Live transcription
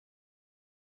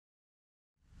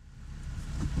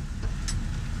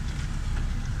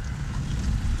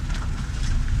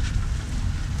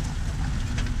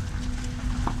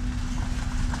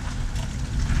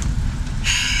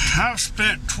I've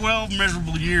spent 12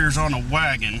 miserable years on a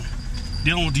wagon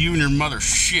dealing with you and your mother's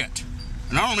shit,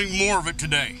 and I don't need more of it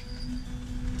today.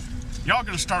 Y'all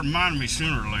gonna start minding me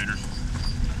sooner or later.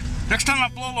 Next time I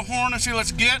blow the horn and say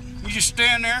let's get, you just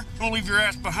stand there, don't leave your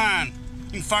ass behind.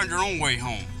 You can find your own way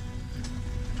home.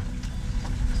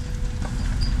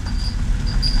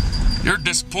 You're a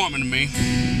disappointment to me.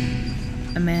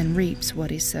 A man reaps what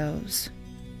he sows.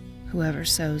 Whoever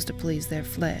sows to please their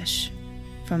flesh,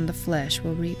 from the flesh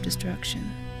will reap destruction.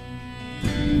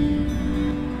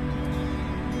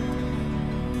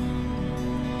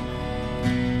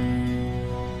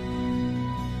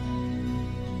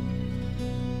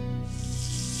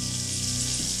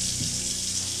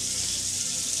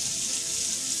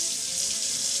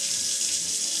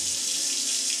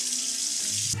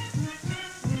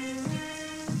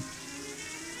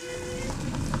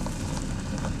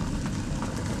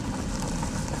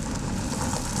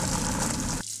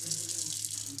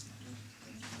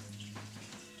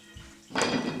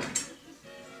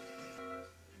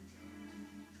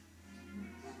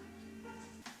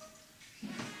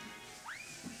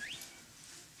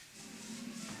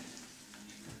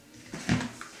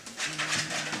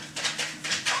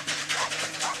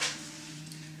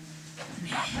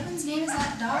 Heaven's name is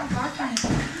that dog barking at me.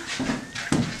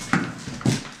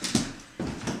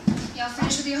 Y'all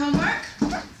finished with your homework?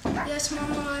 Yes,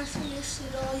 Mama, I finished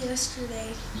it all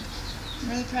yesterday. I'm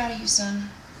really proud of you, son.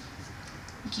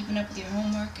 You keeping up with your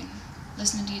homework and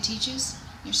listening to your teachers?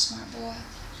 You're a smart boy.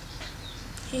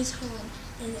 He's home,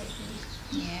 isn't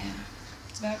he? Yeah,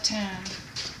 it's about time.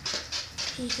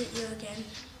 He hit you again.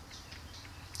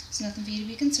 It's nothing for you to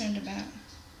be concerned about.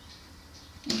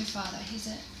 And your father,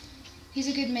 he's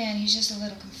a good man, he's just a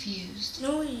little confused.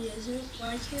 No, he isn't.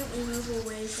 Why can't we move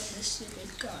away from this stupid,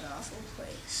 god-awful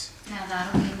place? Now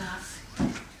that'll be enough.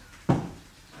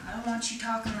 I don't want you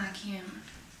talking like him.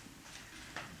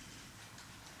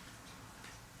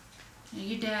 Now,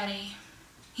 your daddy,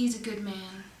 he's a good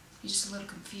man. He's just a little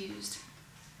confused.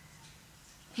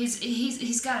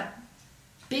 He's got a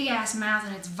big-ass mouth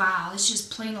and it's vile. It's just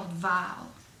plain old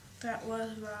vile. That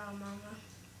was wrong, Mama.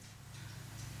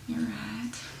 You're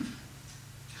right.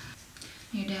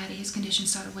 Your daddy, his condition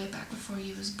started way back before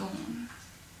you was born.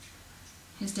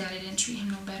 His daddy didn't treat him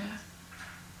no better.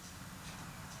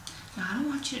 Now, I don't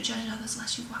want you to judge others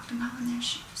unless you've walked a mile in their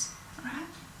shoes, alright?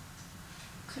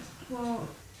 Well,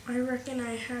 I reckon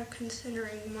I have,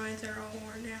 considering mine are all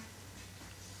worn out.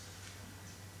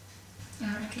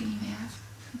 Yeah, I reckon you have.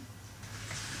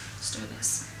 Let's do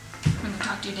this. I'm gonna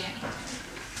talk to your daddy.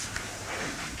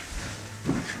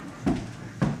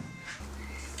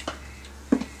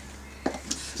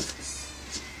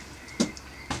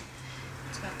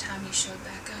 It's about time you showed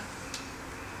back up.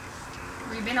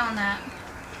 Where you been on that?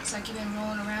 It's like you've been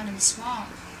rolling around in the swamp.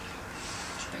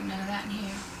 Should bring none of that in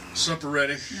here. Supper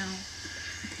ready? No.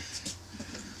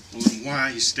 Well, then why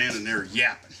are you standing there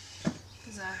yapping?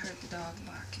 Because I heard the dog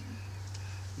barking.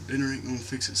 Dinner ain't gonna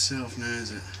fix itself now,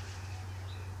 is it?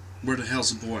 Where the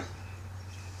hell's the boy?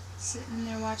 Sitting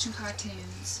there watching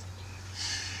cartoons.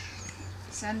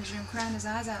 Sat in his room crying his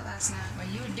eyes out last night while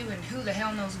you were doing who the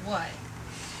hell knows what.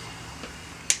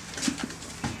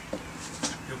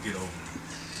 He'll get over it.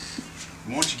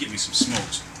 Why don't you get me some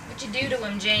smokes? What'd you do to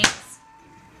him, James?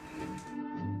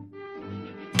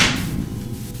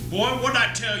 Boy, what'd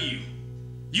I tell you?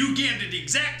 You again did the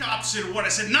exact opposite of what I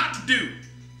said not to do.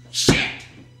 Shit!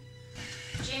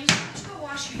 James, why don't you go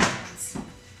wash your hands?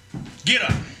 Get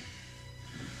up.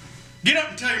 Get up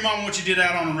and tell your mom what you did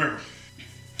out on the river.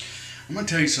 I'm gonna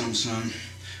tell you something, son.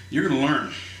 You're gonna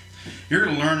learn. You're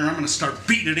gonna learn, or I'm gonna start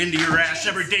beating it into your ass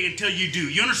every day until you do.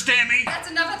 You understand me? That's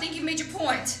enough. I think you've made your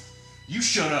point. You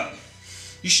shut up.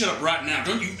 You shut up right now.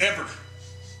 Don't you ever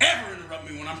interrupt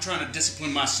me when I'm trying to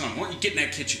discipline my son. Why don't you get in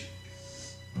that kitchen?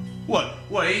 What,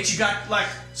 ain't you got, like,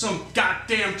 some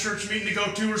goddamn church meeting to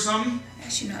go to or something? I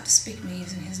asked you not to speak to me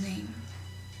using his name.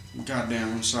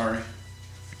 Goddamn, I'm sorry.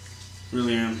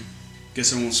 Really am.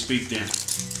 Guess I won't speak then.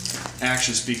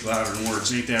 Actions speak louder than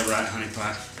words. Ain't that right, honey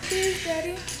pie? Please,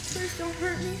 Daddy. Please don't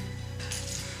hurt me.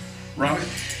 Robbie,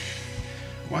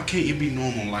 why can't you be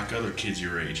normal like other kids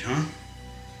your age, huh?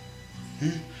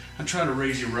 I try to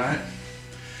raise you right.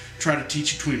 Try to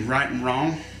teach you between right and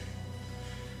wrong.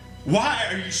 Why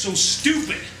are you so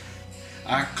stupid?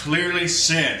 I clearly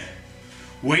said,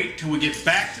 wait till we get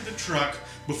back to the truck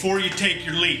before you take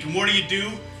your leak. And what do?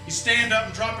 You stand up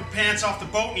and drop your pants off the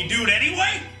boat and you do it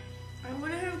anyway? I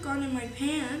wouldn't have gone in my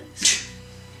pants.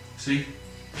 See?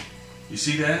 You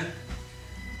see that?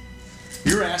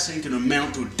 Your ass ain't gonna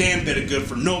amount to a damn bit of good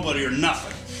for nobody or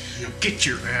nothing. Now get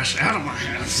your ass out of my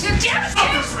house. Damn it,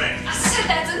 Upper friend! I said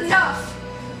that's enough.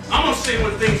 I'm gonna say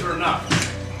when things are enough.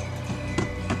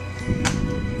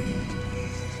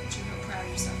 You're real proud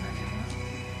of yourself right now, huh?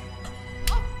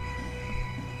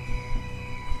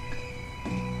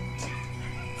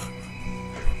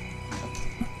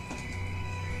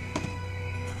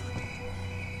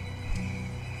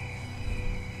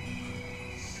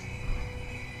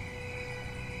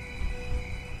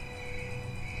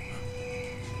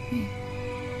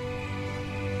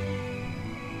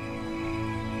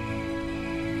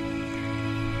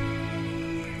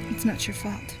 It's not your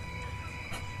fault.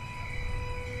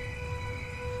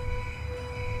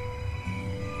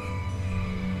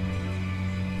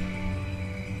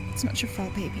 It's not your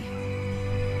fault, baby.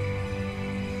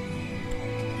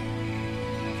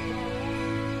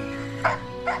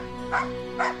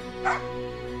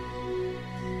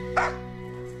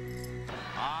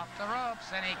 Off the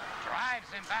ropes, and he drives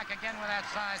him back again with that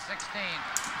size 16.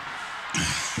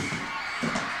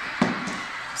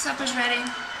 Supper's ready.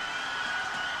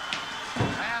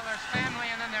 Well, there's family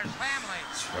and then there's family.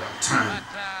 It's about time.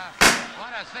 But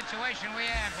what a situation we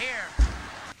have here.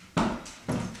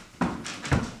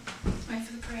 Wait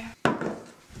for the prayer.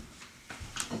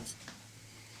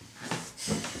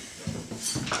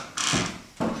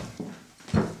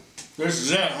 This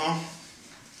is it, huh?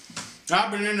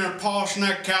 I've been in there polishing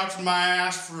that couch with my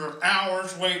ass for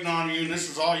hours waiting on you, and this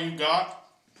is all you got?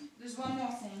 There's one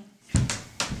more thing.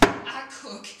 I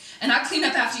cook, and I clean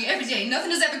up after you every day.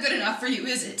 Nothing is ever good enough for you,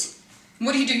 is it?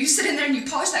 What do? You sit in there and you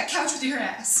polish that couch with your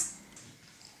ass.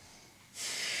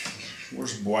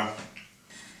 Where's the boy?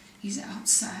 He's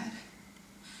outside.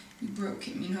 You broke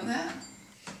him, you know that?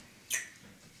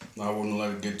 I wouldn't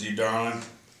let it get to you, darling.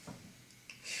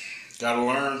 Gotta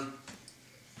learn.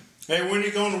 Hey, when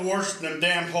you going to worship in them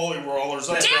damn holy rollers?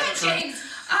 Damn it, James!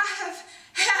 I have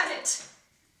had it.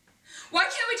 Why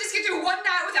can't we just get through one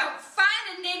night without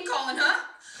fighting and name calling, huh?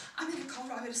 I'm gonna call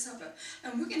Robbie to supper,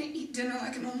 and we're gonna eat dinner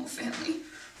like a normal family.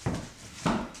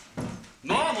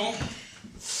 Normal?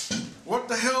 What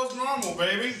the hell's normal,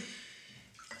 baby?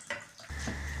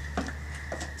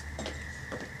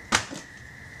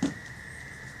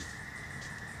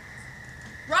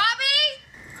 Robbie!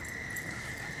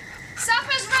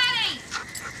 Supper's ready!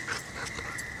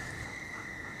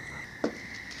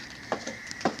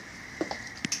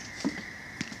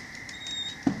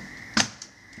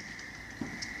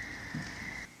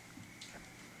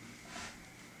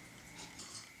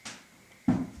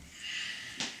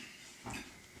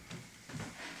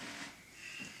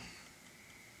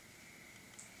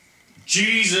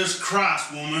 Jesus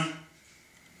Christ, woman.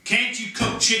 Can't you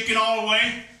cook chicken all the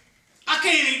way? I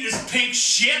can't eat this pink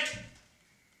shit.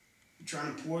 You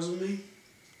trying to poison me? Is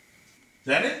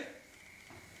that it?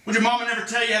 Would your mama never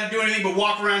tell you how to do anything but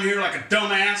walk around here like a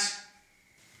dumbass?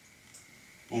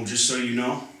 Oh, just so you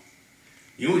know,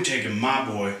 you ain't taking my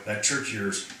boy, that church of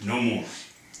yours, no more.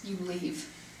 You leave.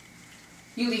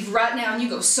 You leave right now and you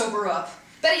go sober up.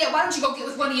 Better yet, why don't you go get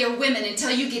with one of your women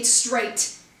until you get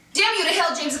straight? Damn you to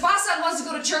hell, James. If our son wants to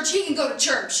go to church, he can go to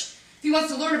church. If he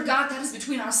wants to learn of God, that is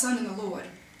between our son and the Lord.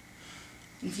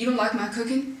 And if you don't like my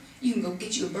cooking, you can go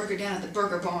get you a burger down at the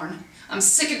burger barn. I'm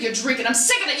sick of your drinking. I'm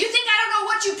sick of it. You think I don't know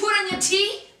what you put in your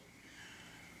tea?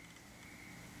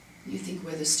 You think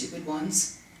we're the stupid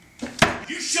ones?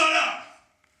 You shut up!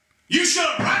 You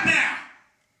shut up right now!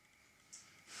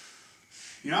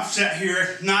 You know, I've sat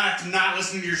here night after night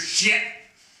listening to your shit.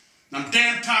 And I'm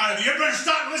damn tired of you. You better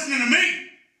start listening to me!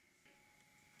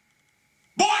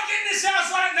 Boy, get in this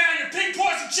house right now. Your pink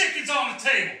poison chicken's on the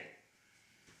table.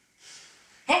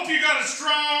 Hope you got a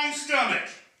strong stomach.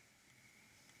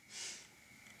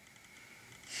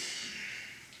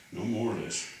 No more of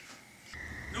this.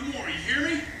 No more, you hear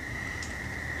me?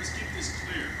 Let's get this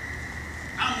clear.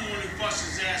 I'm the one who busts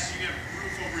his ass so you have a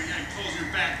roof over your head, clothes on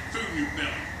your back, food in your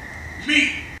belly. Me!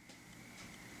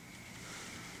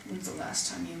 When's the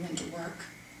last time you went to work?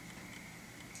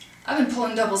 I've been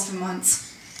pulling doubles for months.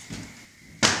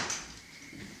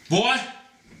 Boy,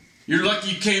 you're lucky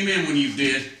you came in when you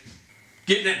did.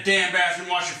 Get in that damn bathroom,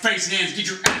 wash your face and hands, get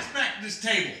your ass back to this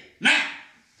table. Now!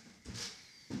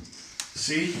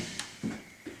 See?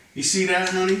 You see that,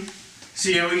 honey?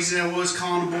 See how easy that was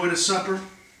calling a boy to supper?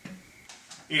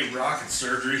 Ain't rocket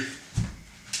surgery.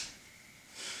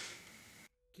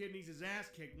 Kid needs his ass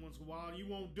kicked once in a while and you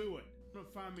won't do it. I'm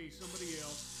gonna find me somebody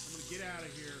else. I'm gonna get out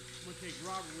of here. I'm gonna take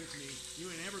Robert with me. You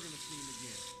ain't ever gonna see him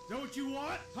again. Is that what you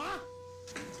want? Huh?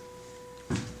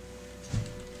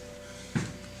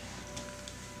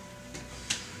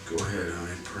 Go ahead,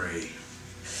 honey, pray.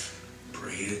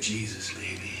 Pray to Jesus,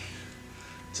 baby.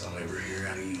 That's all I ever hear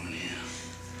out of you and him.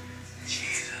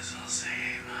 Jesus will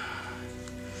save us.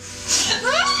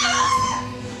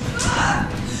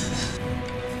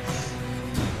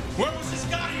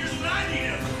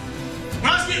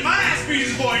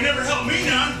 crazy boy. He never helped me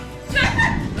none.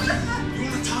 You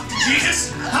want to talk to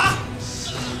Jesus? Huh?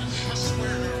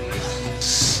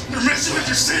 You're messing with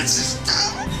your senses.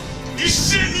 You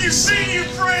sit, you sing, you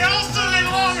pray all Sunday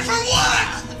long. For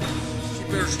what? You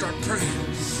better start praying.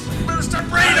 You better start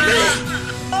praying to me.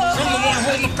 I'm the one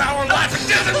holding the power of life and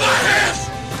death in my hands.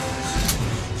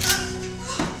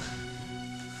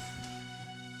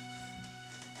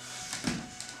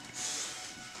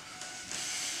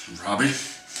 Robbie?